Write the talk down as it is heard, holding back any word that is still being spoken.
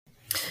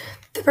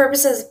The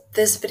purpose of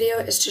this video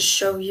is to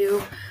show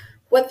you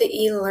what the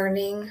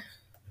e-learning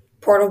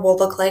portal will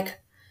look like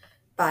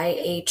by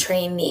a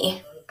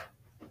trainee.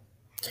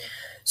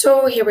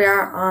 So here we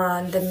are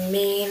on the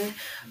main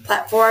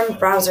platform,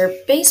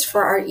 browser-based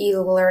for our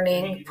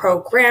e-learning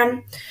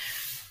program.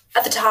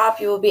 At the top,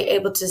 you will be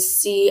able to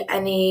see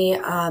any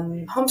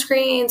home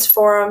screens,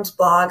 forums,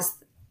 blogs,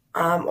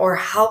 or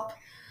help,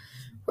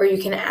 where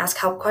you can ask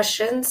help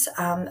questions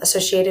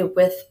associated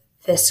with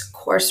this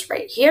course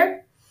right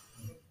here.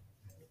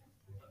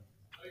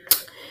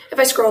 If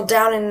I scroll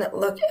down and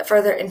look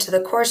further into the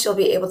course, you'll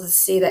be able to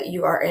see that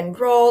you are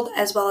enrolled,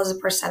 as well as a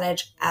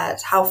percentage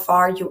as how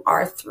far you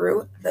are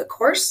through the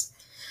course.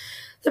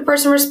 The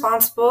person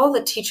responsible,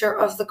 the teacher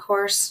of the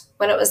course,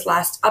 when it was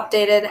last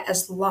updated,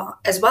 as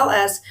well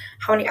as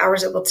how many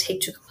hours it will take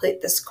to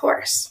complete this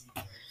course.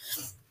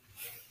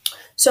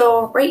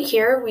 So right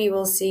here, we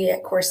will see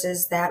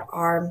courses that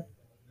are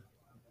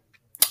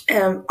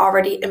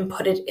already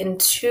inputted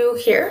into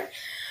here.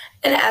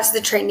 And as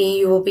the trainee,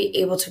 you will be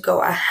able to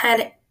go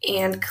ahead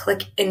and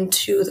click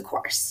into the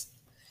course.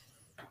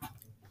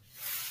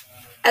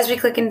 As we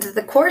click into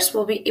the course,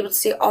 we'll be able to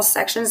see all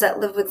sections that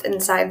live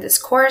inside this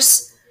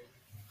course,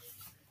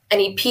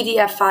 any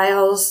PDF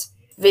files,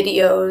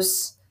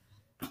 videos,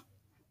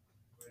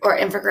 or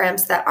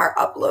infograms that are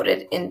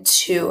uploaded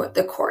into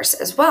the course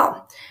as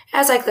well.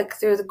 As I click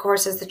through the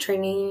course as the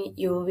trainee,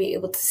 you will be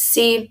able to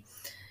see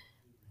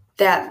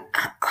that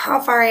how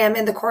far I am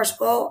in the course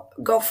will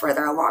go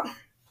further along.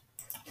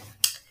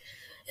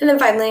 And then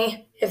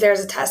finally, if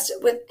there's a test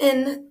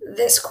within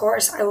this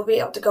course, I will be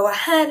able to go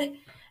ahead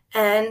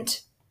and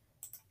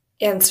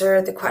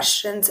answer the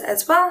questions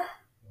as well.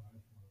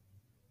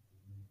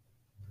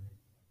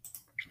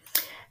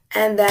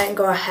 And then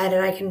go ahead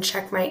and I can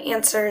check my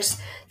answers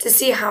to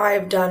see how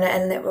I've done,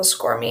 and it will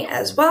score me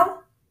as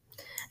well.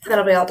 And then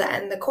I'll be able to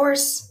end the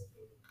course.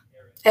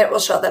 It will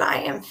show that I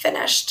am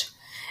finished.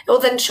 It will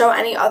then show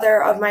any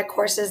other of my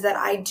courses that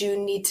I do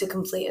need to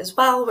complete as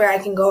well, where I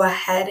can go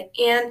ahead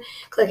and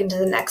click into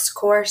the next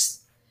course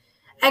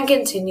and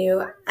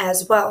continue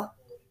as well.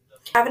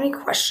 If you have any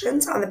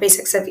questions on the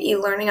basics of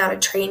e-learning on a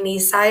trainee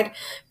side,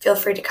 feel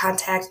free to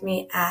contact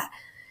me at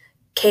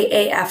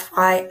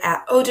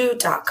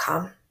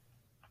kafy@odoo.com.